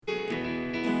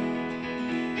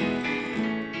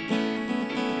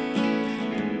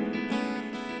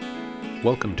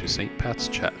Welcome to St. Pat's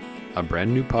Chat, a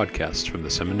brand new podcast from the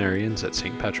seminarians at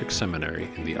St. Patrick's Seminary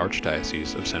in the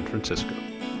Archdiocese of San Francisco.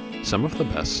 Some of the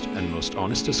best and most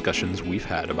honest discussions we've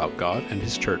had about God and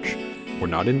His Church were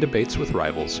not in debates with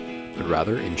rivals, but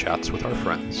rather in chats with our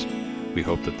friends. We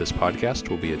hope that this podcast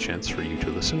will be a chance for you to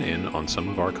listen in on some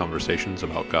of our conversations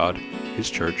about God,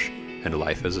 His Church, and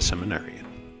life as a seminarian.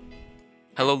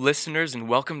 Hello, listeners, and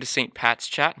welcome to St. Pat's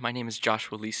Chat. My name is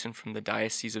Joshua Leeson from the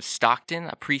Diocese of Stockton,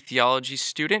 a pre-theology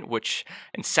student,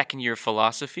 in second year of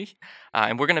philosophy.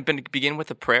 And we're going to begin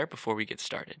with a prayer before we get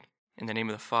started. In the name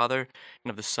of the Father, and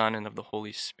of the Son, and of the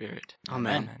Holy Spirit.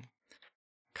 Amen.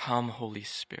 Come, Holy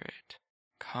Spirit.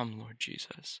 Come, Lord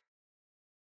Jesus.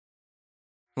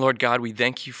 Lord God, we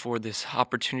thank you for this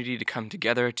opportunity to come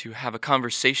together to have a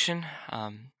conversation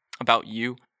about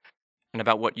you and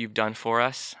about what you've done for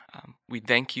us. We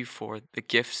thank you for the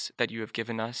gifts that you have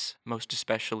given us, most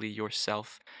especially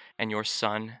yourself and your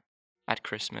Son at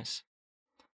Christmas.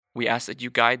 We ask that you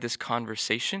guide this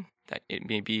conversation, that it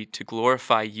may be to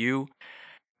glorify you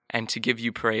and to give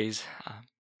you praise.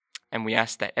 And we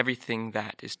ask that everything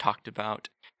that is talked about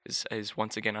is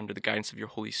once again under the guidance of your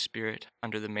Holy Spirit,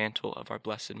 under the mantle of our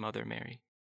Blessed Mother Mary.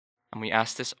 And we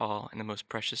ask this all in the most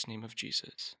precious name of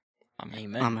Jesus.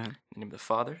 Amen. Amen. In the name of the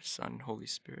Father, Son, and Holy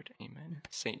Spirit. Amen.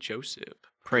 Saint Joseph,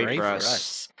 Pray for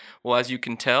us. Well, as you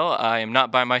can tell, I am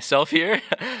not by myself here.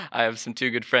 I have two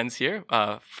good friends here.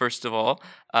 First of all,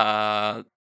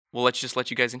 let's let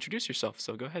you guys introduce yourself.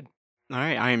 So go ahead. All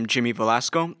right, I am Jimmy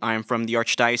Velasco. I am from the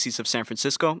Archdiocese of San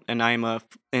Francisco, and I am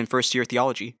in first year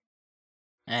theology.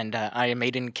 And I am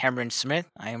Aidan Cameron Smith.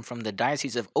 I am from the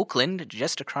Diocese of Oakland,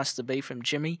 just across the bay from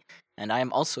Jimmy, and I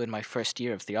am also in my first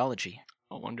year of theology.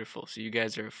 Oh, wonderful. So you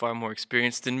guys are far more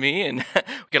experienced than me, and we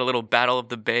got a little battle of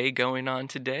the Bay going on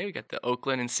today. We got the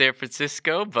Oakland and San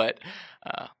Francisco, but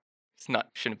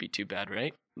shouldn't be too bad,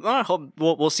 right? I hope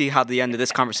we'll see how the end of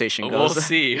this conversation goes. We'll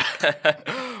see.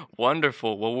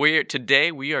 Wonderful. Well,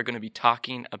 today we are going to be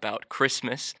talking about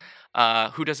Christmas.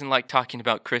 Who doesn't like talking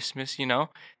about Christmas, you know?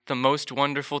 The most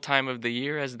wonderful time of the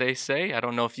year, as they say. I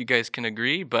don't know if you guys can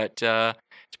agree, but it's a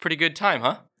pretty good time,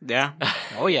 huh? Yeah.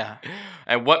 Oh, yeah.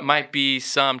 And what might be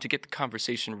to get the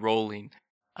conversation rolling,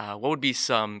 what would be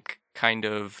some kind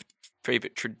of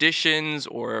favorite traditions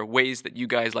or ways that you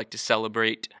guys like to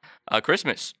celebrate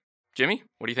Christmas? Jimmy,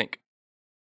 what do you think?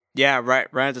 Yeah, right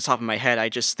at the top of my head, I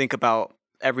just think about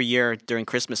every year during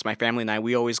Christmas, my family and I,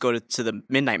 we always go to the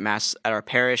midnight mass at our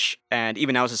parish, and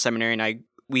even now as a seminarian,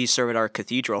 we serve at our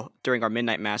cathedral during our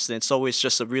midnight mass, and it's always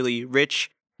just a really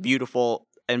rich, beautiful,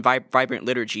 and vibrant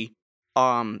liturgy.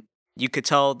 You could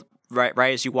tell right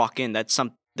as you walk in that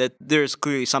there's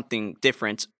clearly something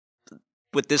different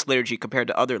with this liturgy compared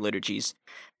to other liturgies.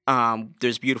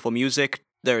 There's beautiful music,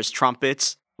 there's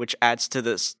trumpets, which adds to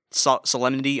the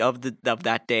solemnity of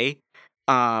that day.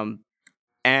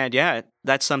 And yeah,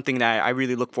 that's something that I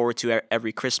really look forward to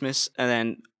every Christmas. And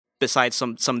then besides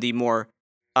some of the more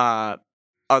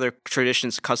other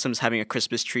traditions, customs, having a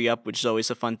Christmas tree up, which is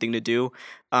always a fun thing to do.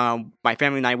 My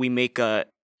family and I, we make a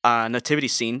nativity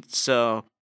scene. So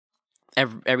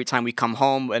every time we come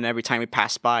home and every time we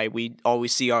pass by, we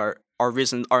always see our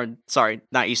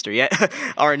not Easter yet,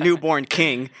 our newborn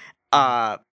king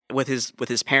with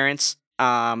his parents.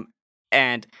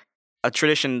 And a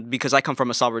tradition, because I come from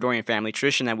a Salvadorian family,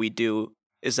 tradition that we do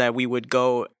is that we would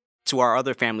go to our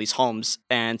other families' homes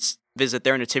and visit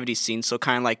their nativity scene. So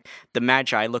kind of like the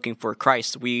Magi looking for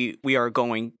Christ, we are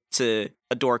going to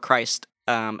adore Christ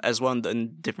as well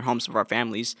in different homes of our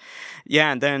families.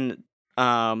 Yeah, and then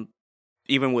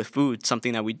even with food,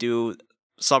 something that we do,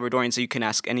 Salvadorians, you can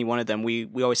ask any one of them. We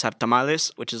always have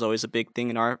tamales, which is always a big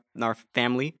thing in our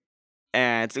family,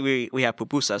 and we have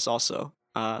pupusas also.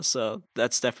 So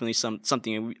that's definitely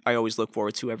something I always look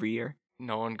forward to every year.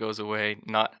 No one goes away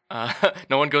no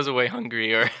one goes away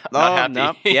hungry or not happy.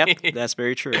 No, yep, that's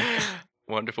very true.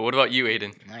 Wonderful. What about you,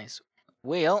 Aidan? Nice.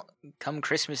 Well, come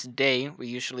Christmas Day, we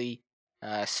usually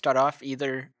start off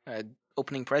either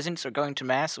opening presents or going to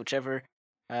Mass, whatever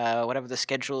the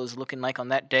schedule is looking like on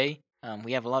that day.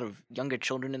 We have a lot of younger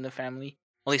children in the family.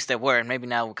 At least there were, and maybe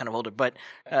now we're kind of older, but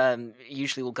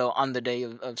usually we'll go on the day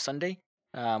of Sunday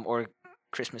or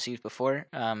Christmas Eve before.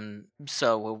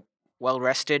 So we're well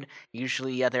rested.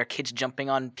 Usually there are kids jumping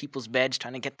on people's beds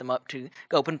trying to get them up to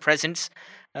go open presents.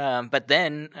 But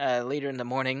then later in the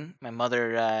morning, my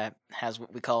mother has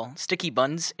what we call sticky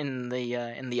buns in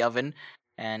the oven,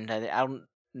 and I don't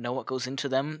know what goes into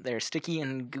them. They're sticky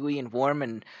and gooey and warm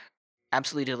and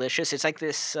absolutely delicious. It's like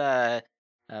this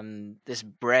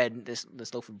bread,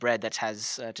 this loaf of bread that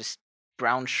has just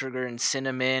brown sugar and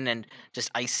cinnamon and just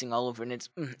icing all over, and it's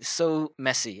so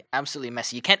messy, absolutely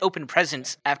messy. You can't open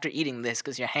presents after eating this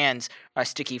because your hands are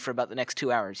sticky for about the next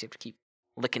 2 hours. You have to keep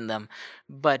licking them.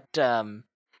 But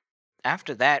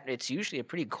after that, it's usually a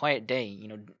pretty quiet day.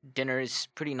 Dinner is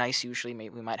pretty nice usually.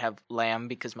 Maybe we might have lamb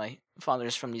because my father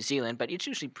is from New Zealand, but it's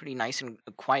usually pretty nice and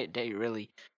a quiet day, really.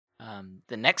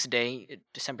 The next day,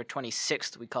 December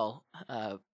 26th, we call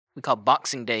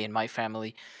Boxing Day in my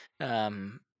family.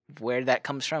 Where that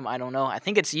comes from, I don't know. I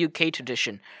think it's a UK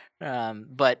tradition,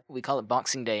 but we call it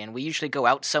Boxing Day, and we usually go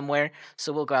out somewhere.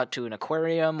 So we'll go out to an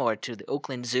aquarium or to the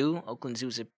Oakland Zoo. Oakland Zoo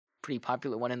is a pretty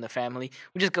popular one in the family.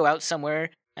 We just go out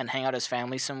somewhere and hang out as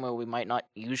family somewhere we might not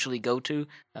usually go to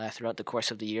throughout the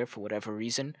course of the year for whatever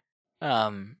reason.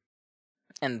 And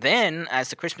then,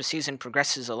 as the Christmas season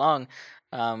progresses along,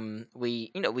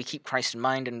 we keep Christ in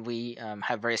mind, and we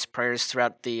have various prayers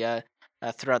throughout the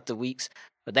weeks.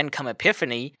 But then come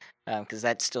Epiphany, because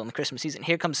that's still in the Christmas season.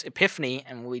 Here comes Epiphany,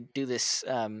 and we do this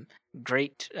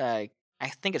great. I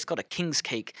think it's called a king's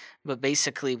cake, but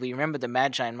basically we remember the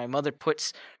Magi, and my mother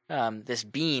puts this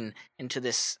bean into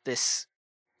this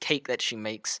cake that she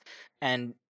makes,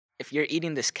 and if you're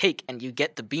eating this cake and you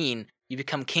get the bean, you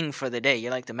become king for the day.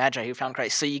 You're like the Magi who found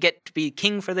Christ. So you get to be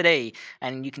king for the day,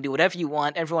 and you can do whatever you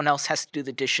want. Everyone else has to do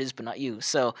the dishes, but not you.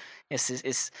 So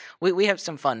we have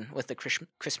some fun with the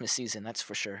Christmas season, that's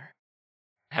for sure.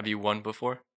 Have you won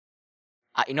before?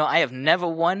 I have never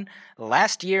won.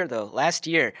 Last year,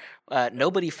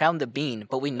 nobody found the bean,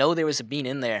 but we know there was a bean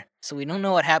in there. So we don't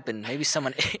know what happened. Maybe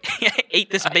someone ate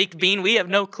this baked bean. We have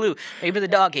no clue. Maybe the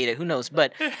dog ate it. Who knows?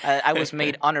 But I was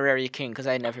made honorary king because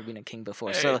I had never been a king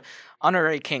before. So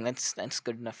honorary king, that's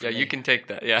good enough for me. Yeah, you can take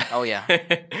that. Yeah. Oh, yeah.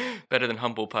 Better than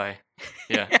humble pie.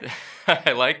 Yeah.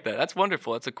 I like that. That's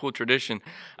wonderful. That's a cool tradition.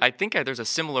 I think there's a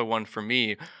similar one for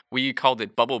me. We called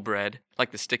it bubble bread,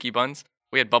 like the sticky buns.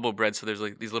 We had bubble bread, so there's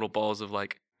like these little balls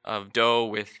of dough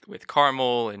with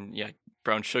caramel and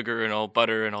brown sugar and all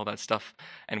butter and all that stuff,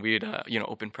 and we'd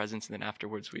open presents, and then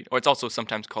afterwards or it's also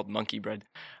sometimes called monkey bread.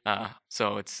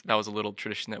 So that was a little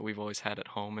tradition that we've always had at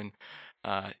home,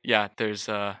 and there's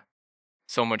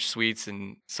so much sweets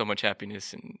and so much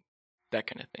happiness and that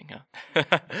kind of thing.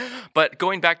 Huh? But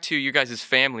going back to you guys'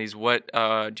 families, what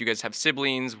do you guys have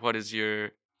siblings? What is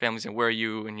your families, and where are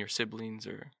you and your siblings,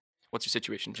 or what's your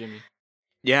situation, Jimmy?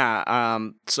 Yeah,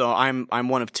 so I'm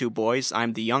one of two boys.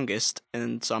 I'm the youngest,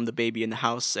 and so I'm the baby in the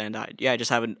house. And I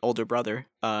just have an older brother.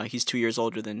 He's 2 years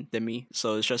older than me,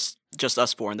 so it's just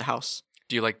us four in the house.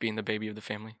 Do you like being the baby of the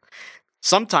family?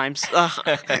 Sometimes,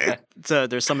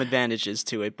 there's some advantages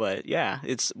to it, but yeah,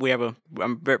 we're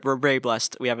very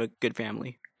blessed. We have a good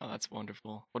family. Oh, that's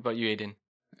wonderful. What about you, Aiden?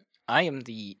 I am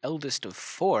the eldest of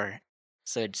four.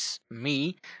 So it's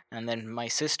me, and then my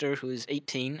sister, who is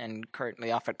 18 and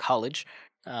currently off at college.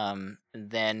 And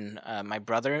then my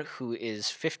brother, who is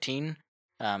 15,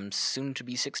 soon to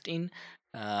be 16,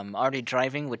 already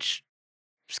driving, which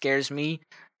scares me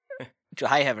to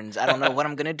high heavens. I don't know what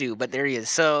I'm going to do, but there he is.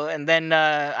 So, and then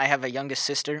I have a youngest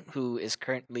sister who is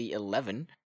currently 11.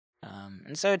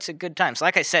 And so it's a good time. So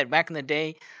like I said, back in the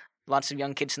day, lots of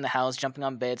young kids in the house jumping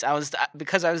on beds.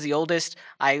 Because I was the oldest,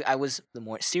 I was the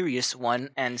more serious one,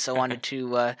 and so wanted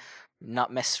to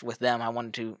not mess with them. I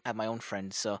wanted to have my own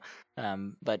friends. So,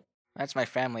 but that's my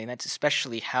family, and that's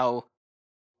especially how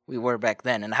we were back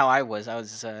then, and how I was. I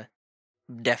was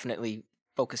definitely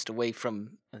focused away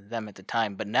from them at the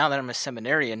time. But now that I'm a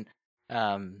seminarian,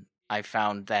 I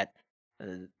found that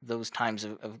those times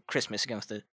of Christmas again with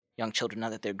the young children, now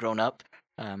that they're grown up,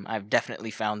 I've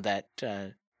definitely found that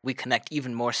we connect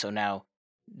even more so now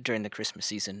during the Christmas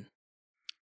season.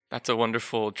 That's a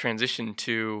wonderful transition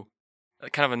to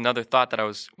kind of another thought that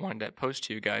I wanted to pose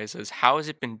to you guys is how has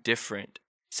it been different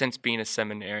since being a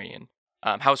seminarian?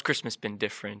 How has Christmas been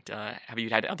different? Have you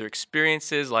had other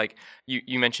experiences? Like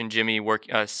you mentioned Jimmy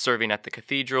serving at the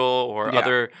cathedral or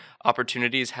other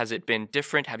opportunities. Has it been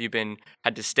different? Have you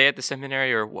had to stay at the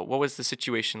seminary, or what was the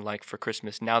situation like for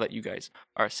Christmas now that you guys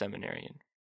are a seminarian?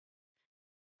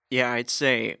 Yeah, I'd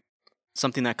say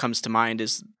something that comes to mind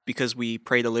is because we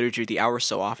pray the Liturgy of the Hours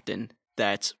so often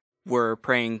that we're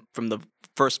praying from the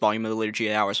first volume of the Liturgy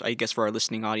of the Hours. I guess for our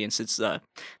listening audience, it's the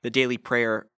daily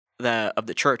prayer of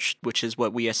the church, which is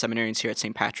what we as seminarians here at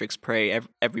St. Patrick's pray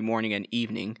every morning and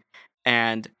evening.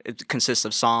 And it consists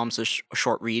of psalms, a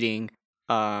short reading,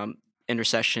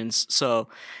 intercessions. So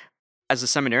as a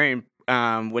seminarian,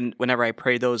 whenever I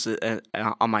pray those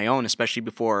on my own, especially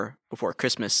before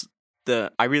Christmas,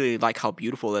 I really like how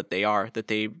beautiful that they are, that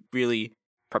they really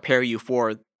prepare you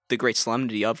for the great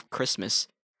solemnity of Christmas.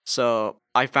 So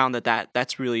I found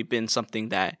that's really been something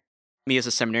that me as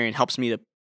a seminarian helps me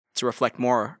to to reflect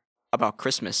more about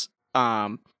Christmas,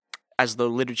 as the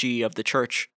liturgy of the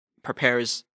church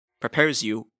prepares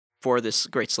you for this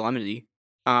great solemnity.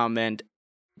 And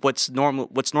what's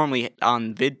normally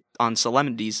on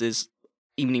solemnities is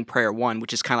evening prayer 1,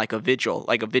 which is kind of like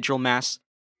a vigil mass,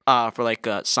 for like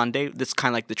a Sunday. That's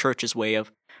kind of like the church's way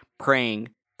of praying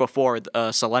before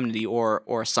a solemnity or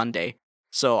a Sunday.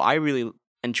 So I really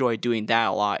enjoy doing that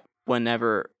a lot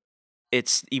whenever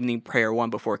it's evening prayer 1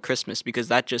 before Christmas, because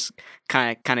that just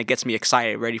kind of gets me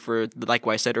excited, ready for, like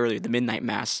what I said earlier, the midnight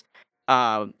mass,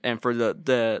 and for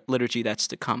the liturgy that's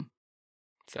to come.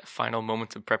 It's that final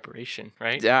moments of preparation,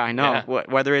 right? Yeah, I know. Yeah.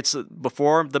 Whether it's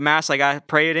before the mass I got to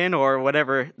pray it in, or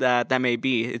whatever that may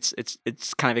be, it's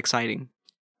kind of exciting.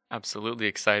 Absolutely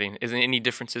exciting. Isn't any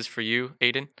differences for you,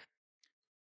 Aiden?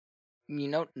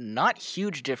 Not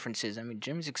huge differences. I mean,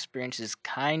 Jim's experience is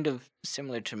kind of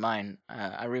similar to mine.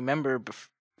 I remember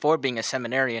before being a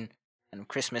seminarian, and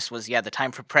Christmas was, the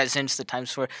time for presents, the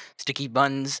times for sticky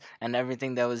buns, and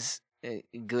everything that was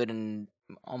good and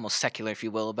almost secular, if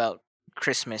you will, about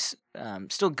Christmas.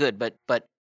 Still good, but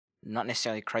not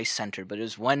necessarily Christ-centered. But it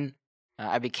was when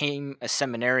I became a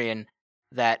seminarian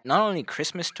that not only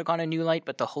Christmas took on a new light,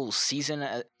 but the whole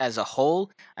season as a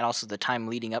whole, and also the time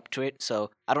leading up to it.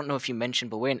 So I don't know if you mentioned,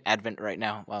 but we're in Advent right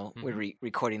now while we're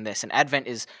recording this. And Advent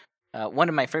is one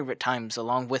of my favorite times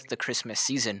along with the Christmas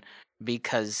season,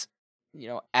 because,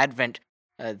 Advent,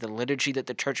 the liturgy that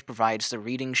the church provides, the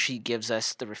reading she gives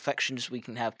us, the reflections we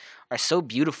can have are so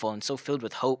beautiful and so filled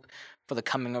with hope for the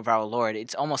coming of our Lord.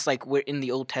 It's almost like we're in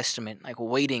the Old Testament, like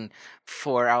waiting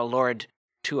for our Lord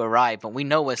to arrive, but we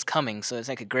know what's coming. So it's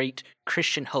like a great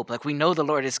Christian hope. Like, we know the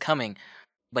Lord is coming,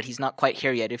 but he's not quite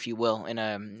here yet, if you will, in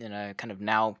a kind of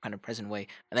now, kind of present way.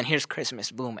 And then here's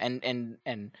Christmas, boom,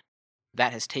 and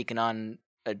that has taken on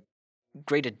a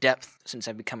greater depth since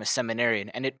I've become a seminarian,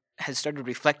 and it has started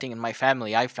reflecting in my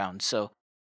family, I found. So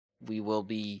we will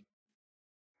be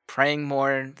praying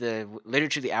more. The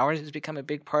liturgy of the hours has become a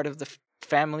big part of the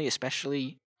family,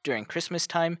 especially during Christmas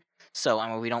time. So, I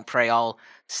mean, we don't pray all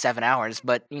 7 hours,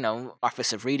 but,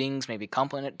 office of readings, maybe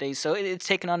complement days. So it's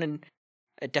taken on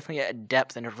definitely a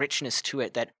depth and a richness to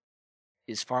it that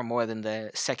is far more than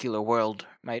the secular world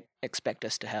might expect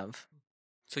us to have.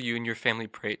 So you and your family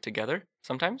pray it together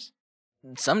sometimes?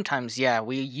 Sometimes, yeah.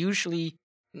 We usually,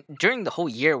 during the whole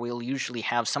year, we'll usually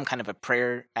have some kind of a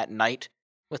prayer at night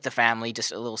with the family,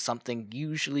 just a little something.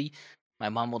 Usually my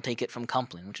mom will take it from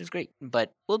Compline, which is great.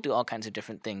 But we'll do all kinds of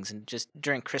different things. And just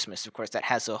during Christmas, of course, that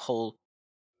has a whole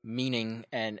meaning.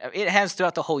 And it has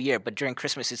throughout the whole year. But during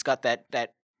Christmas, it's got that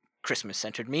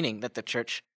Christmas-centered meaning that the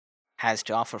church has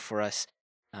to offer for us.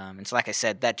 And so, like I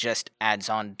said, that just adds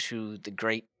on to the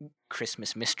great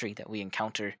Christmas mystery that we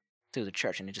encounter through the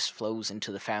church. And it just flows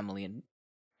into the family and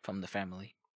from the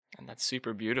family. And that's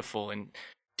super beautiful. And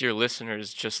dear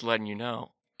listeners, just letting you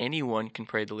know, anyone can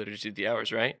pray the Liturgy of the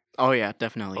Hours, right? Oh, yeah,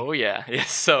 definitely. Oh, yeah.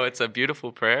 Yes. So it's a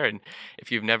beautiful prayer. And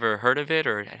if you've never heard of it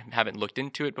or haven't looked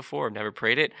into it before or never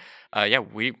prayed it,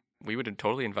 we would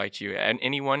totally invite you. And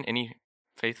any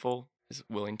faithful is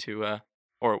willing to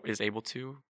or is able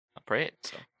to pray it.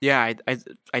 So. Yeah,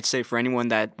 I'd say for anyone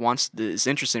that is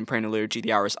interested in praying the Liturgy of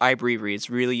the Hours,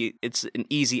 iBreviary, it's an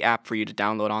easy app for you to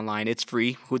download online. It's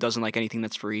free. Who doesn't like anything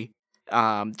that's free?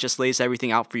 Just lays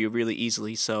everything out for you really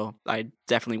easily. So I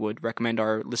definitely would recommend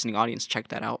our listening audience check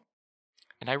that out.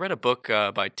 And I read a book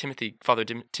by Father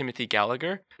Timothy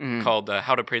Gallagher called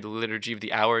How to Pray the Liturgy of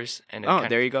the Hours. And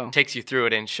there you go. Takes you through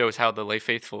it and shows how the lay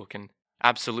faithful can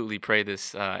absolutely pray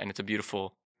this. And it's a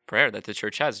beautiful prayer that the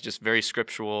church has, just very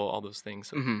scriptural, all those things.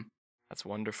 So that's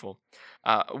wonderful.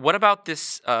 What about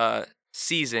this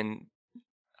season?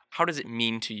 How does it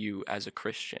mean to you as a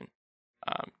Christian?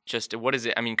 Just what is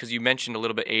it? I mean, because you mentioned a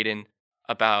little bit, Aiden,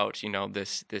 about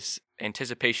this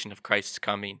anticipation of Christ's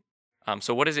coming.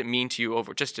 So what does it mean to you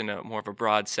just in a more of a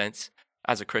broad sense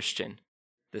as a Christian,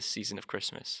 this season of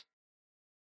Christmas?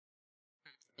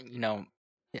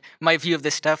 My view of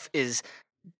this stuff is,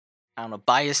 I don't know,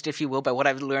 biased, if you will, by what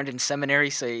I've learned in seminary.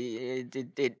 So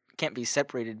it can't be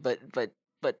separated. But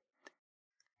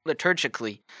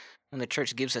liturgically, when the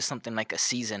church gives us something like a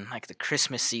season, like the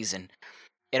Christmas season,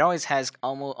 it always has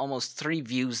almost three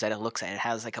views that it looks at. It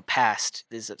has like a past.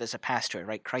 There's a past to it,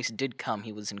 right? Christ did come.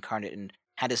 He was incarnate and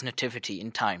had his nativity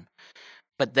in time.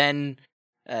 But then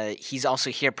he's also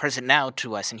here present now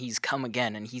to us, and he's come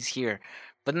again, and he's here.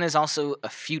 But then there's also a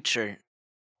future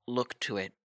look to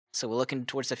it. So we're looking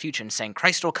towards the future and saying,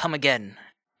 Christ will come again.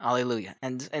 Alleluia.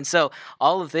 And so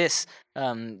all of this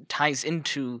ties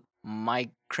into my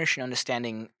Christian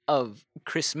understanding of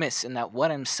Christmas, in that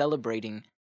what I'm celebrating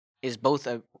is both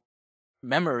a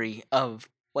memory of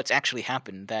what's actually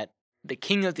happened. That the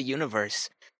King of the universe,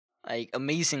 like,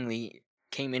 amazingly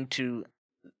came into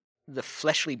the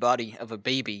fleshly body of a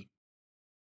baby,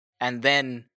 and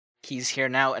then he's here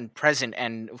now and present.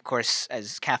 And of course,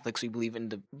 as Catholics, we believe in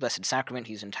the Blessed Sacrament.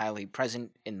 He's entirely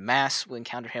present in Mass. We'll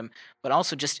encounter him, but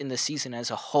also just in the season as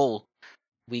a whole,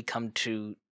 we come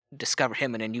to discover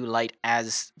him in a new light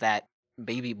as that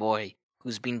baby boy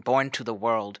who's been born to the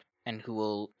world and who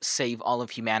will save all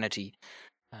of humanity.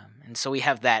 And so we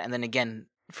have that. And then again,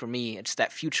 for me, it's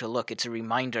that future look. It's a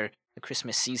reminder, the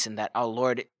Christmas season, that our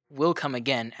Lord will come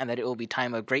again, and that it will be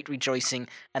time of great rejoicing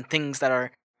and things that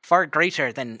are far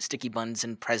greater than sticky buns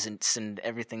and presents and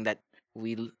everything that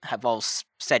we have all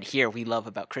said here we love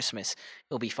about Christmas.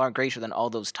 It will be far greater than all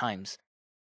those times.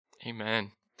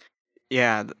 Amen.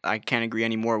 Yeah, I can't agree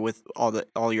anymore with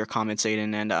all your comments,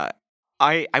 Aiden. And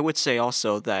I would say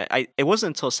also that it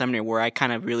wasn't until seminary where I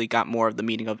kind of really got more of the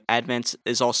meaning of Advent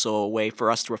is also a way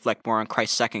for us to reflect more on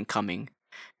Christ's second coming,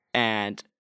 and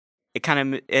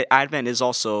Advent is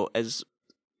also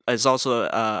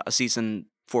a season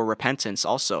for repentance,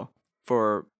 also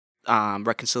for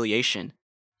reconciliation.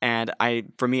 And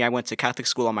for me, I went to Catholic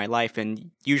school all my life,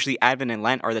 and usually Advent and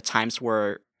Lent are the times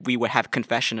where we would have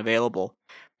confession available.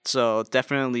 So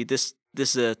definitely this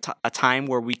is a time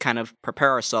where we kind of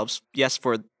prepare ourselves, yes,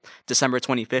 for December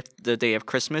 25th, the day of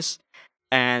Christmas.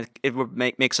 And it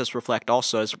makes us reflect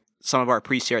also, as some of our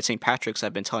priests here at St. Patrick's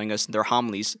have been telling us in their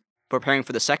homilies, preparing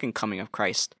for the second coming of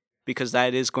Christ, because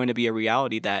that is going to be a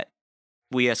reality that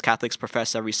we as Catholics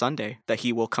profess every Sunday, that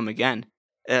he will come again.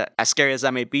 As scary as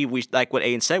that may be, we, like what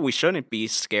Aiden said, we shouldn't be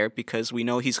scared, because we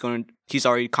know he's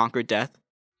already conquered death,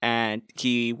 and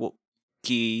he will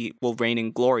reign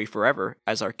in glory forever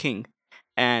as our king.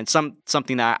 And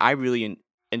something that I really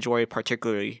enjoy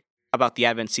particularly about the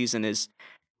Advent season is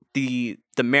the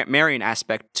Marian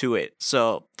aspect to it.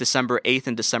 So December 8th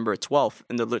and December 12th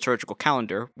in the liturgical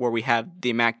calendar, where we have the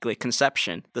Immaculate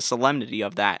Conception, the solemnity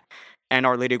of that, and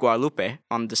Our Lady of Guadalupe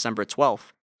on December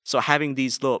 12th. So having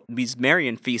these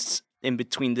Marian feasts in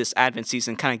between this Advent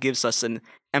season kind of gives us an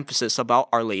emphasis about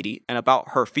Our Lady and about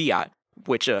her fiat,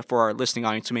 which for our listening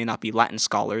audience who may not be Latin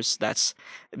scholars, it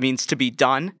means to be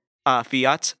done,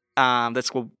 fiat.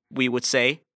 That's what we would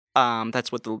say.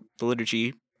 That's what the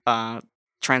liturgy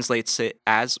translates it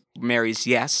as. Mary's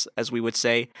yes, as we would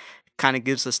say, kind of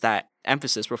gives us that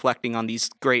emphasis, reflecting on these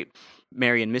great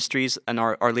Marian mysteries and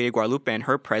Our Lady of Guadalupe and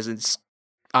her presence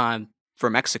for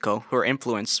Mexico, her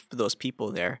influence for those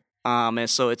people there. And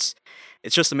so it's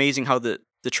just amazing how the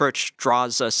church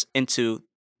draws us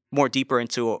more deeper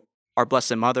into our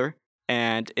Blessed Mother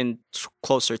and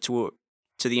closer to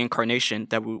the incarnation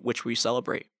which we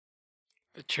celebrate.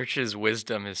 The church's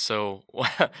wisdom is so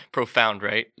profound,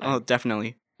 right? Oh,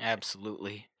 definitely.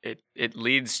 Absolutely. It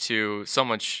leads to so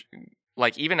much,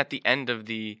 like even at the end of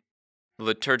the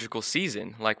liturgical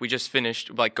season, like we just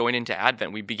finished, like going into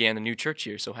Advent, we began the new church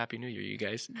year. So Happy New Year, you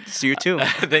guys. See you too.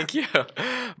 Thank you.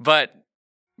 But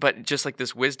just like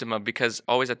this wisdom of, because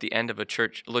always at the end of a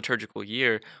church liturgical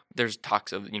year, there's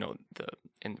talks of,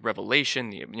 in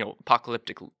Revelation, the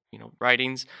apocalyptic,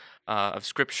 writings of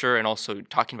Scripture, and also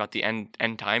talking about the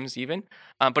end times even.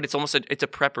 But it's almost it's a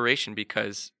preparation,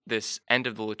 because this end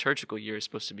of the liturgical year is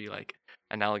supposed to be like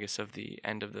analogous of the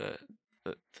end of the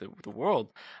world,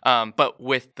 but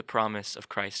with the promise of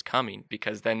Christ coming,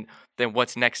 because then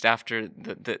what's next after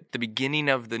the beginning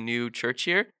of the new church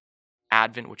year?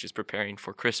 Advent, which is preparing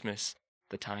for Christmas,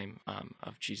 the time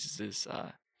of Jesus's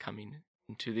coming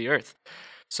into the earth.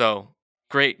 So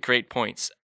great points.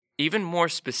 Even more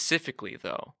specifically,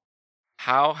 though,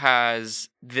 how has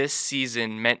this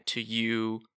season meant to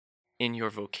you in your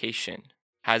vocation?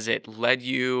 Has it led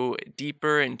you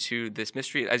deeper into this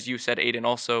mystery? As you said, Aiden,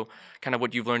 also kind of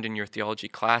what you've learned in your theology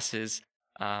classes.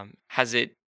 Has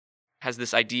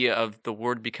this idea of the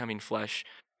Word becoming flesh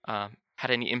had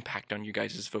any impact on you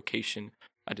guys' vocation,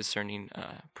 a discerning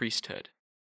priesthood?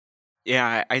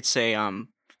 Yeah, I'd say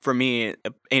for me,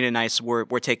 Aiden and I,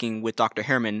 we're taking with Dr.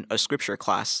 Herman a scripture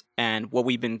class, and what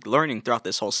we've been learning throughout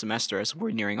this whole semester as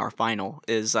we're nearing our final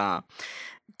is the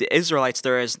Israelites.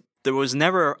 There was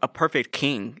never a perfect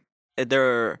king.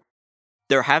 There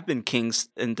have been kings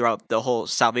throughout the whole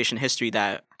salvation history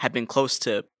that have been close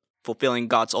to fulfilling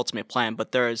God's ultimate plan,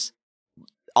 but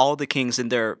all the kings in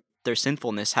their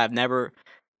sinfulness have never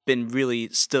been really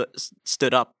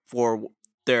stood up for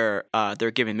their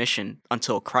given mission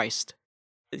until Christ.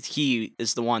 He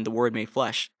is the one, the Word made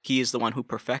flesh. He is the one who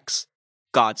perfects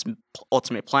God's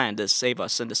ultimate plan to save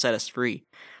us and to set us free.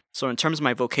 So in terms of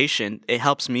my vocation, it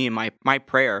helps me in my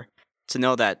prayer to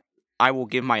know that I will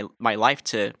give my life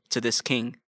to this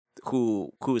King,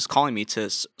 who is calling me to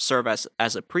serve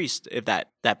as a priest, if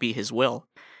that be His will.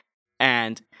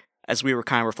 And as we were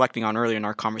kind of reflecting on earlier in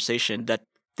our conversation, that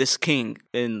this king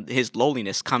in his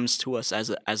lowliness comes to us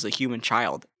as a human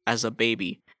child, as a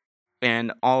baby,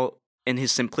 and all in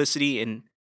his simplicity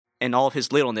and all of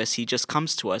his littleness, he just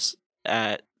comes to us,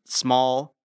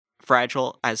 small,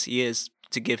 fragile as he is,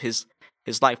 to give his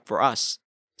life for us.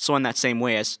 So in that same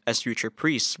way, as future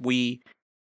priests, we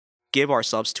give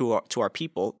ourselves to our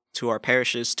people, to our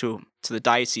parishes, to the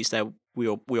diocese that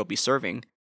we'll be serving.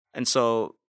 And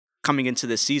so coming into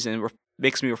this season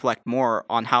makes me reflect more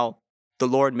on how the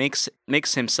Lord makes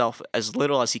himself as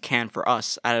little as he can for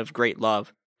us out of great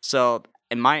love. So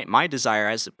in my desire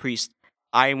as a priest,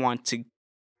 I want to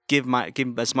give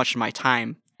as much of my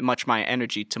time, much of my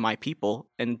energy to my people,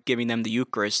 and giving them the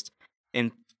Eucharist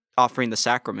and offering the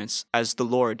sacraments as the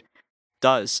Lord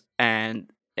does,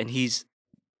 and he's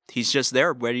just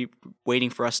there ready, waiting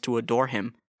for us to adore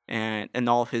him and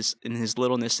all of his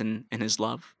littleness and his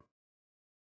love.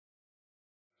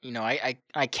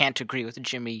 I can't agree with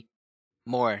Jimmy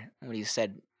more when he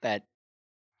said that,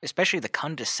 especially the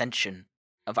condescension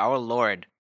of our Lord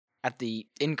at the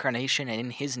incarnation and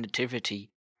in his nativity,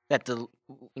 that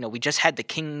we just had the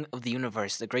King of the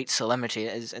universe, the great solemnity,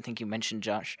 as I think you mentioned,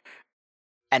 Josh.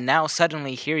 And now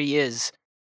suddenly here he is,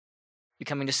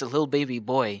 becoming just a little baby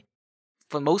boy,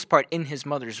 for the most part in his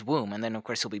mother's womb, and then of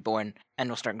course he'll be born and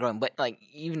he'll start growing. But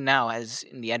even now, as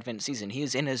in the Advent season, he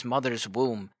is in his mother's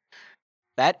womb.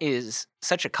 That is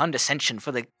such a condescension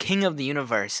for the King of the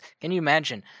universe. Can you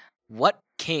imagine? What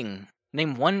king?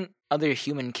 Name one other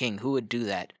human king who would do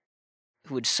that,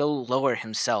 who would so lower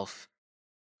himself.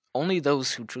 Only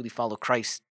those who truly follow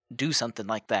Christ do something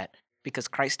like that, because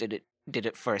Christ did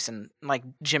it first. And like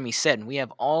Jimmy said, we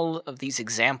have all of these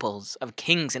examples of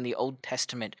kings in the Old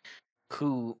Testament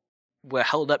who were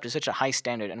held up to such a high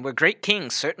standard, and were great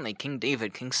kings, certainly King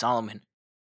David, King Solomon.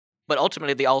 But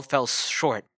ultimately they all fell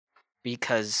short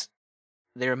because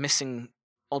they're missing,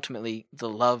 ultimately, the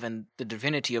love and the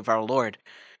divinity of our Lord.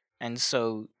 And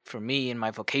so, for me, in my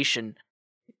vocation,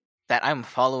 that I'm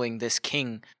following this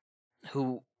king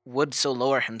who would so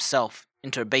lower himself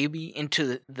into a baby,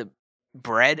 into the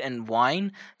bread and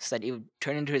wine, so that it would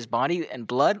turn into his body and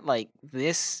blood,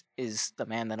 this is the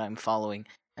man that I'm following.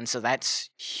 And so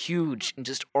that's huge in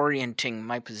just orienting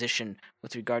my position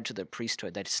with regard to the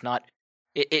priesthood, that it's not...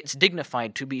 It's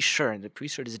dignified, to be sure. The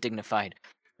priesthood is dignified,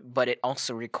 but it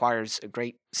also requires a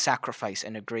great sacrifice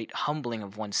and a great humbling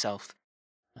of oneself.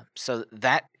 So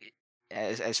that,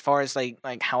 as far as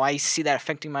how I see that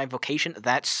affecting my vocation,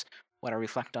 that's what I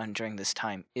reflect on during this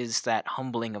time, is that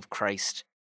humbling of Christ,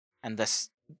 and thus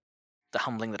the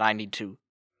humbling that I need to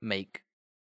make.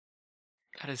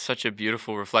 That is such a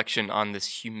beautiful reflection on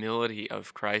this humility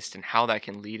of Christ and how that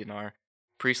can lead in our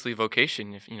priestly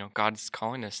vocation if God's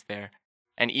calling us there.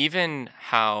 And even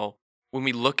how, when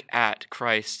we look at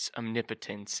Christ's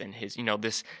omnipotence and his,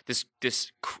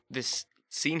 this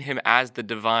seeing him as the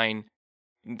divine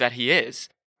that he is,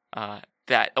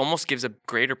 that almost gives a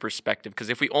greater perspective. Because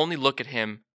if we only look at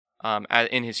him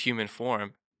in his human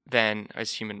form, then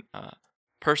as human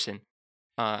person,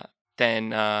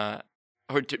 then or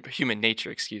human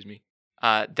nature, excuse me,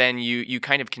 then you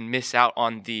kind of can miss out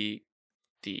on the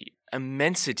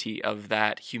immensity of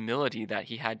that humility that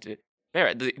he had to.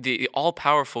 The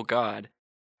all-powerful God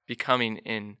becoming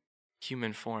in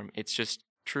human form. It's just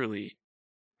truly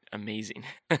amazing.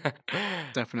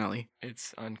 Definitely.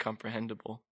 It's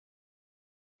uncomprehendable.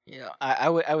 Yeah, I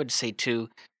would say too,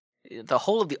 the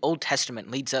whole of the Old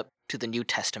Testament leads up to the New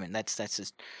Testament. That's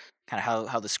just kind of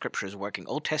how the scripture is working.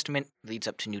 Old Testament leads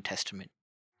up to New Testament.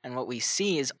 And what we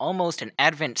see is almost an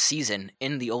Advent season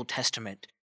in the Old Testament,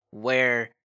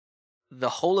 where the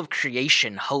whole of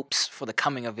creation hopes for the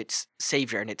coming of its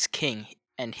Savior and its King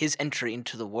and his entry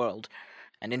into the world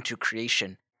and into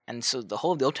creation. And so the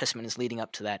whole of the Old Testament is leading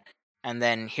up to that. And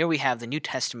then here we have the New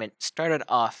Testament started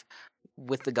off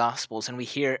with the Gospels, and we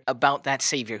hear about that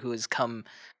Savior who has come,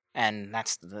 and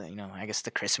that's I guess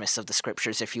the Christmas of the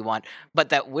Scriptures, if you want. But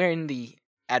that we're in the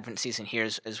Advent season here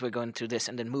as we're going through this,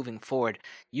 and then moving forward,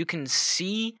 you can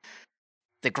see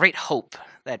the great hope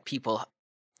that people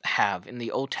have in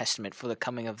the Old Testament for the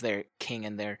coming of their King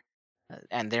and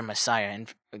their Messiah. And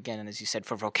again, as you said,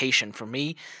 for vocation, for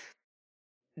me,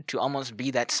 to almost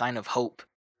be that sign of hope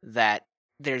that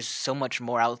there's so much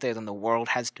more out there than the world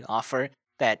has to offer,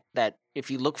 that if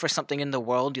you look for something in the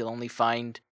world, you'll only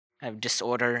find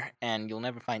disorder and you'll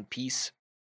never find peace.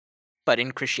 But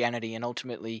in Christianity, and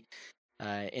ultimately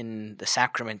in the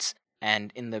sacraments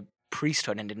and in the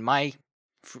priesthood, and in my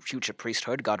future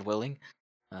priesthood, God willing,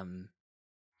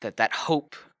 that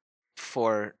hope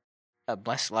for a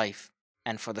blessed life,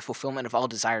 and for the fulfillment of all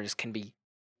desires can be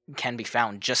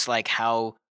found, just like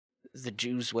how the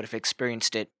Jews would have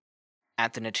experienced it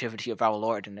at the nativity of our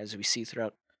Lord, and as we see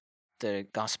throughout the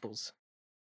Gospels.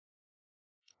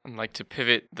 I'd like to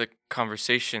pivot the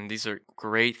conversation. These are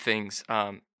great things.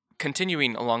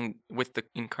 Continuing along with the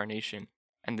incarnation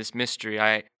and this mystery,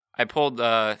 I pulled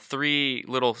 3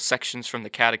 little sections from the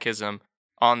Catechism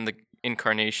on the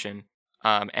incarnation,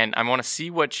 and I want to see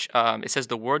which. It says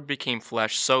the Word became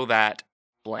flesh so that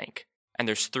blank, and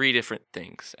there's 3 different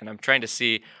things, and I'm trying to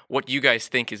see what you guys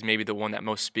think is maybe the one that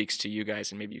most speaks to you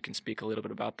guys, and maybe you can speak a little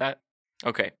bit about that.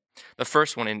 Okay, the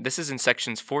first one, and this is in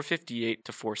sections 458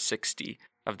 to 460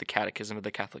 of the Catechism of the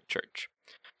Catholic Church.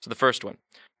 So the first one,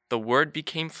 the Word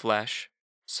became flesh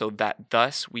so that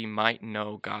thus we might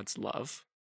know God's love.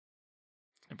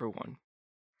 Number 1.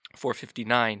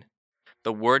 459,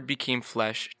 the Word became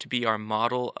flesh to be our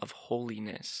model of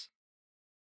holiness.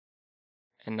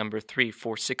 And number 3,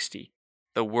 460,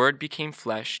 the Word became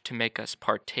flesh to make us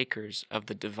partakers of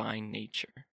the divine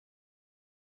nature.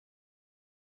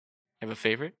 Have a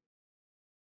favorite?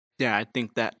 Yeah, I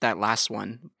think that last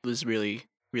one was really,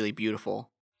 really beautiful.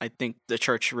 I think the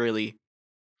church really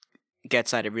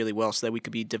gets at it really well, so that we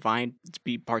could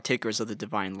be partakers of the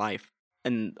divine life.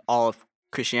 And all of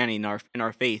Christianity in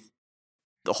our faith,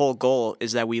 the whole goal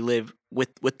is that we live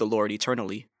with the Lord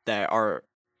eternally, that our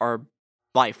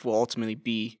life will ultimately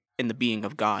be in the being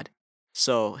of God.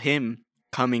 So him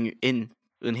coming in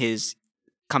his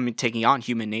taking on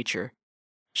human nature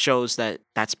shows that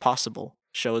that's possible,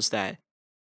 shows that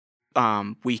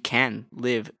we can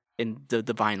live in the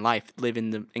divine life, live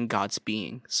in God's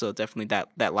being. So definitely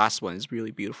that last one is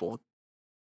really beautiful.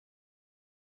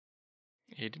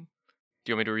 Aiden, do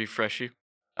you want me to refresh you?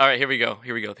 All right, here we go.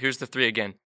 Here's the 3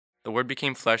 again. The Word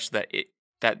became flesh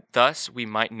that thus we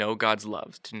might know God's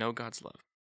love, to know God's love.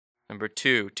 Number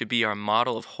 2, to be our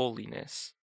model of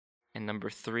holiness. And number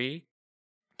 3,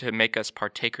 to make us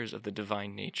partakers of the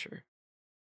divine nature.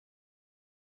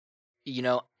 You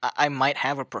know, I might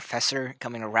have a professor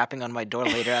coming and rapping on my door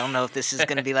later. I don't know if this is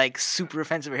going to be like super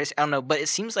offensive or I don't know, but it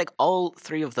seems like all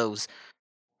 3 of those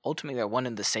ultimately are one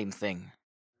and the same thing.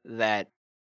 That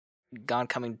God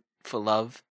coming for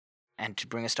love and to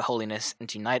bring us to holiness and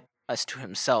to unite us to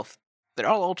himself, they're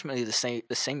all ultimately the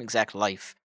same exact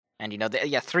life. And,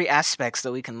 3 aspects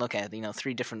that we can look at,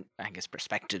 3 different,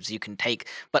 perspectives you can take.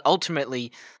 But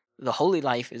ultimately, the holy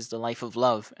life is the life of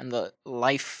love, and the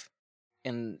life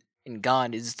in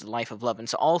God is the life of love. And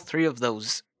so all 3 of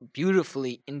those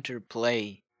beautifully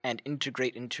interplay and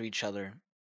integrate into each other.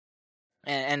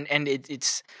 And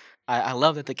it's I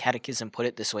love that the Catechism put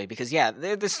it this way, because,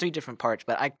 there's 3 different parts,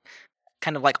 but I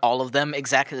kind of like all of them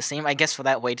exactly the same, I guess, for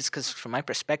that way, just because from my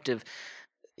perspective,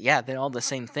 they're all the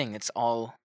same thing. It's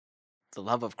all the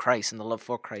love of Christ and the love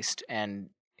for Christ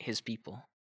and his people.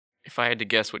 If I had to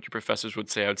guess what your professors would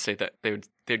say, I would say that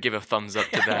they'd give a thumbs up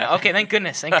to that. Okay, thank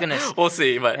goodness. We'll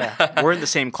see, but we're in the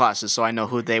same classes, so I know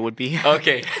who they would be.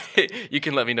 Okay, you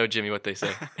can let me know, Jimmy, what they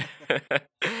say.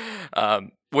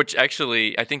 Which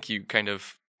actually, I think you kind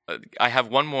of. I have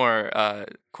one more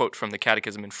quote from the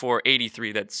Catechism in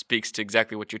 483 that speaks to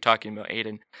exactly what you're talking about,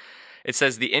 Aiden. It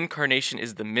says, the incarnation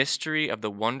is the mystery of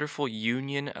the wonderful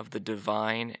union of the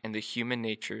divine and the human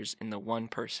natures in the one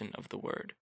person of the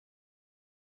Word.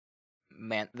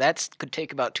 Man, that could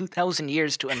take about 2,000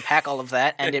 years to unpack all of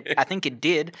that, and I think it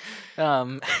did.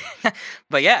 But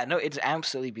it's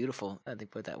absolutely beautiful that they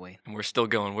put it that way. And we're still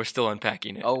going. We're still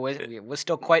unpacking it. Oh, we're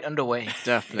still quite underway.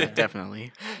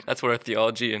 Definitely. That's what our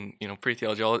theology and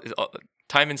pre-theology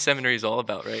time in seminary is all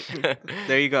about, right?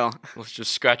 There you go. We're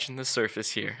just scratching the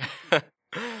surface here.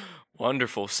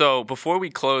 Wonderful. So before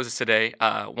we close today,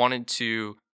 wanted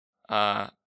to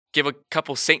give a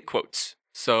couple saint quotes.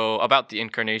 So about the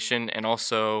incarnation, and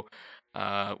also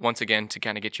once again to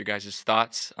kind of get your guys'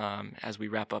 thoughts as we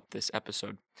wrap up this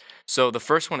episode. So the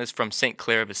first one is from St.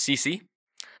 Clare of Assisi.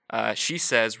 She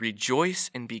says,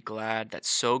 "Rejoice and be glad that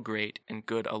so great and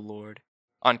good a Lord,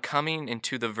 on coming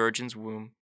into the Virgin's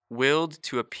womb, willed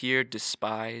to appear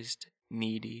despised,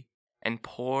 needy, and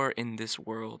poor in this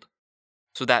world,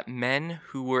 so that men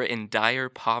who were in dire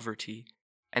poverty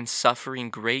and suffering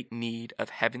great need of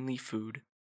heavenly food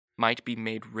might be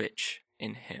made rich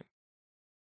in him."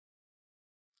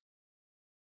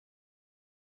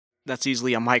 That's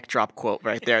easily a mic drop quote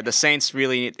right there. The Saints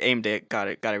really aimed it, got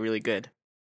it really good.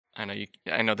 I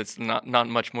know that's not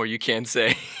much more you can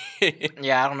say.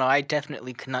 Yeah, I don't know. I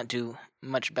definitely could not do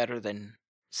much better than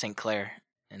St. Clare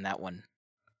in that one.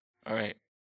 All right.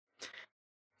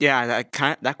 Yeah,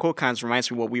 that quote kind of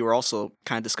reminds me of what we were also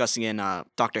kind of discussing in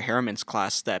Dr. Harriman's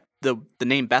class, that the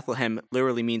name Bethlehem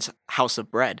literally means house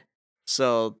of bread.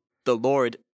 So the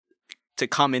Lord to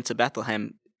come into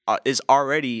Bethlehem is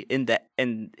already in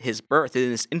his birth,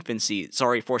 in his infancy. It's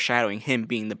already foreshadowing him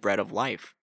being the bread of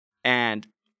life, and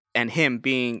him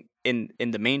being in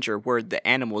the manger where the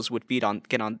animals would feed on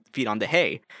the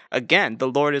hay. Again, the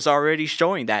Lord is already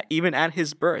showing that even at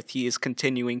his birth, he is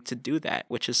continuing to do that,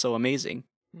 which is so amazing.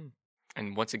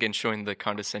 And once again, showing the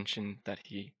condescension that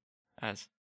he has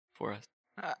for us.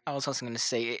 I was also going to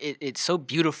say, it's so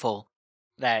beautiful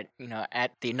that,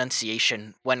 at the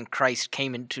Annunciation, when Christ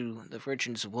came into the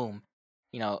Virgin's womb,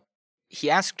 he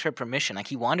asked her permission. Like,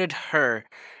 he wanted her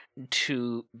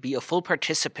to be a full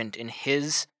participant in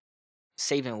his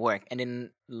saving work and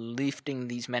in lifting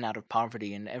these men out of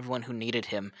poverty and everyone who needed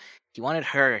him. He wanted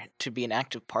her to be an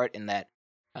active part in that.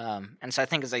 And so I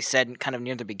think, as I said kind of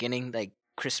near the beginning, like,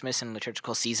 Christmas and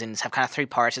liturgical seasons have kind of three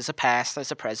parts: there's a past,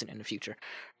 there's a present, and a future.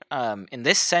 In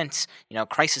this sense,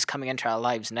 Christ is coming into our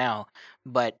lives now,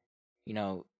 but,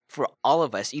 for all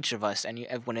of us, each of us, and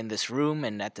everyone in this room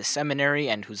and at the seminary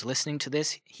and who's listening to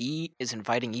this, he is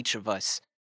inviting each of us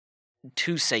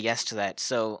to say yes to that.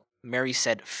 So Mary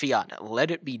said, "Fiat,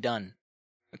 let it be done,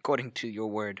 according to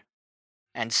your word."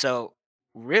 And so,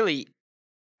 really,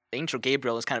 the angel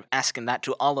Gabriel is kind of asking that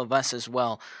to all of us as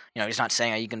well. He's not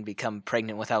saying, are you going to become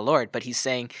pregnant with our Lord? But he's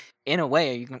saying, in a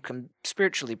way, are you going to become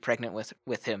spiritually pregnant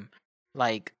with him?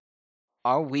 Like,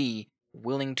 are we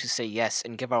willing to say yes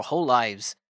and give our whole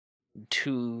lives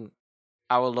to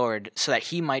our Lord so that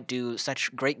he might do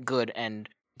such great good and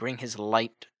bring his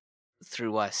light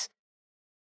through us?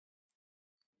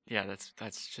 Yeah,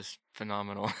 that's just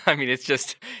phenomenal. I mean,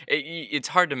 it's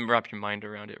hard to wrap your mind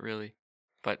around it, really.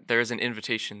 But there is an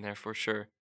invitation there for sure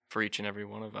for each and every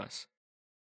one of us.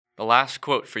 The last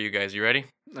quote for you guys. You ready?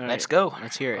 All right, Let's go.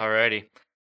 Let's hear it. Alrighty.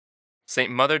 St.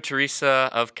 Mother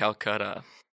Teresa of Calcutta.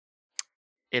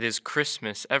 It is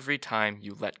Christmas every time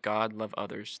you let God love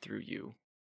others through you.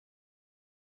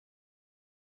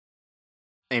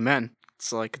 Amen.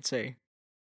 That's all I could say.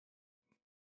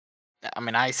 I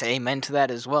mean, I say amen to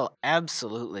that as well.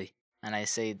 Absolutely. And I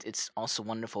say it's also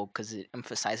wonderful because it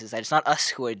emphasizes that it's not us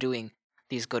who are doing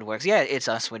these good works. Yeah, it's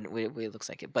us when it looks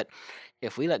like it. But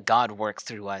if we let God work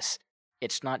through us,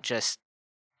 it's not just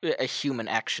a human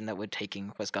action that we're taking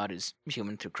because God is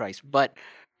human through Christ. But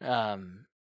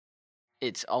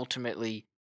it's ultimately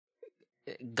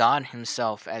God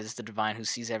himself as the divine who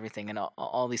sees everything and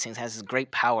all these things, has this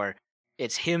great power.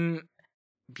 It's him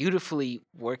beautifully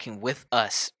working with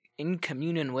us, in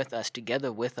communion with us,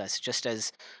 together with us, just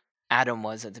as Adam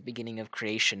was at the beginning of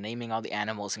creation, naming all the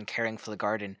animals and caring for the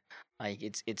garden. Like,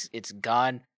 it's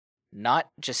God not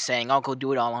just saying, "I'll go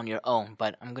do it all on your own,"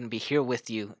 but I'm going to be here with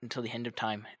you until the end of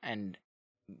time and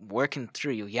working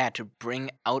through you, to bring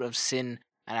out of sin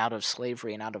and out of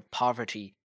slavery and out of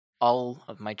poverty all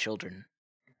of my children.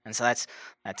 And so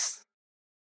that's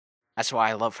why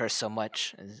I love her so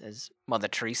much as Mother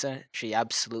Teresa. She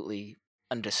absolutely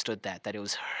understood that it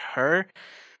was her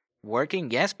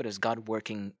working, yes, but it was God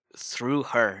working through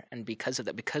her. And because of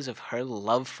that, because of her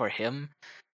love for him,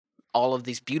 all of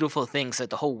these beautiful things that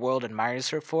the whole world admires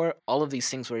her for, all of these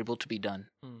things were able to be done.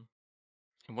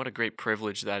 And what a great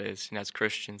privilege that is. And as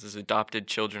Christians, as adopted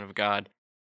children of God,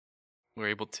 we're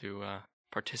able to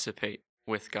participate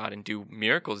with God and do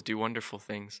miracles, do wonderful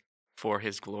things for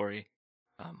his glory.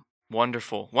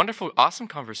 Wonderful, awesome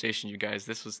conversation, you guys.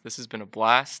 This has been a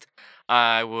blast.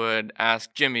 I would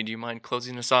ask Jimmy, do you mind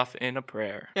closing us off in a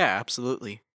prayer? Yeah,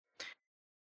 absolutely.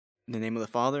 In the name of the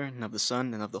Father, and of the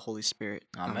Son, and of the Holy Spirit.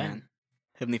 Amen.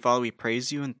 Heavenly Father, we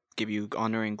praise you and give you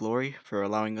honor and glory for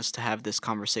allowing us to have this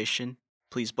conversation.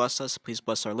 Please bless us. Please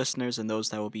bless our listeners and those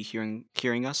that will be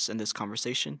hearing us in this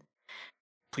conversation.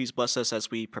 Please bless us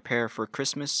as we prepare for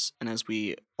Christmas and as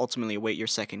we ultimately await your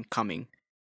second coming.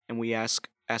 And we ask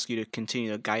you to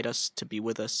continue to guide us, to be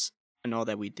with us in all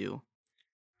that we do.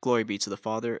 Glory be to the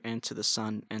Father, and to the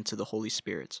Son, and to the Holy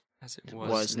Spirit. As it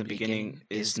Was in the beginning,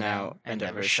 is now, and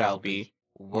ever shall be,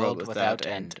 world without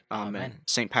end. Amen.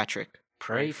 St. Patrick,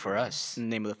 Pray for us. in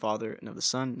the name of the Father, and of the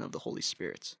Son, and of the Holy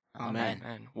Spirit. Amen.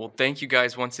 Amen. Well, thank you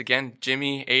guys once again.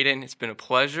 Jimmy, Aiden, it's been a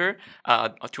pleasure.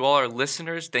 To all our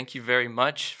listeners, thank you very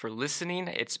much for listening.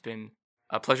 It's been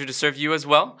a pleasure to serve you as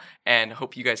well, and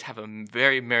hope you guys have a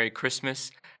very Merry Christmas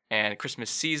and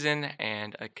Christmas season,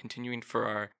 and continuing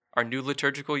for our new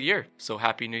liturgical year. So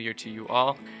Happy New Year to you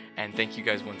all, and thank you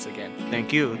guys once again.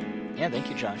 Thank you. Yeah, thank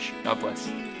you, Josh. God bless.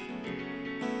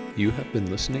 You have been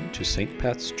listening to St.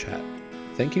 Pat's Chat.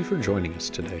 Thank you for joining us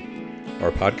today.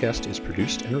 Our podcast is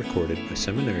produced and recorded by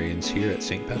seminarians here at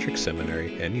St. Patrick's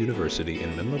Seminary and University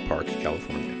in Menlo Park,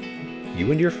 California. You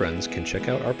and your friends can check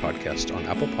out our podcast on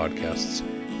Apple Podcasts,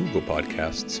 Google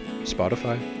Podcasts,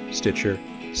 Spotify, Stitcher,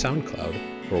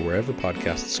 SoundCloud, or wherever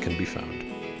podcasts can be found.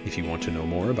 If you want to know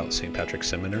more about St. Patrick's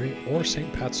Seminary or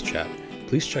St. Pat's Chat,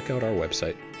 please check out our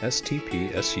website,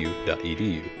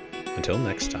 stpsu.edu. Until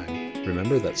next time,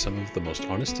 remember that some of the most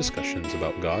honest discussions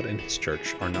about God and His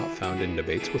Church are not found in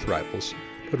debates with rivals,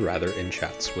 but rather in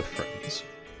chats with friends.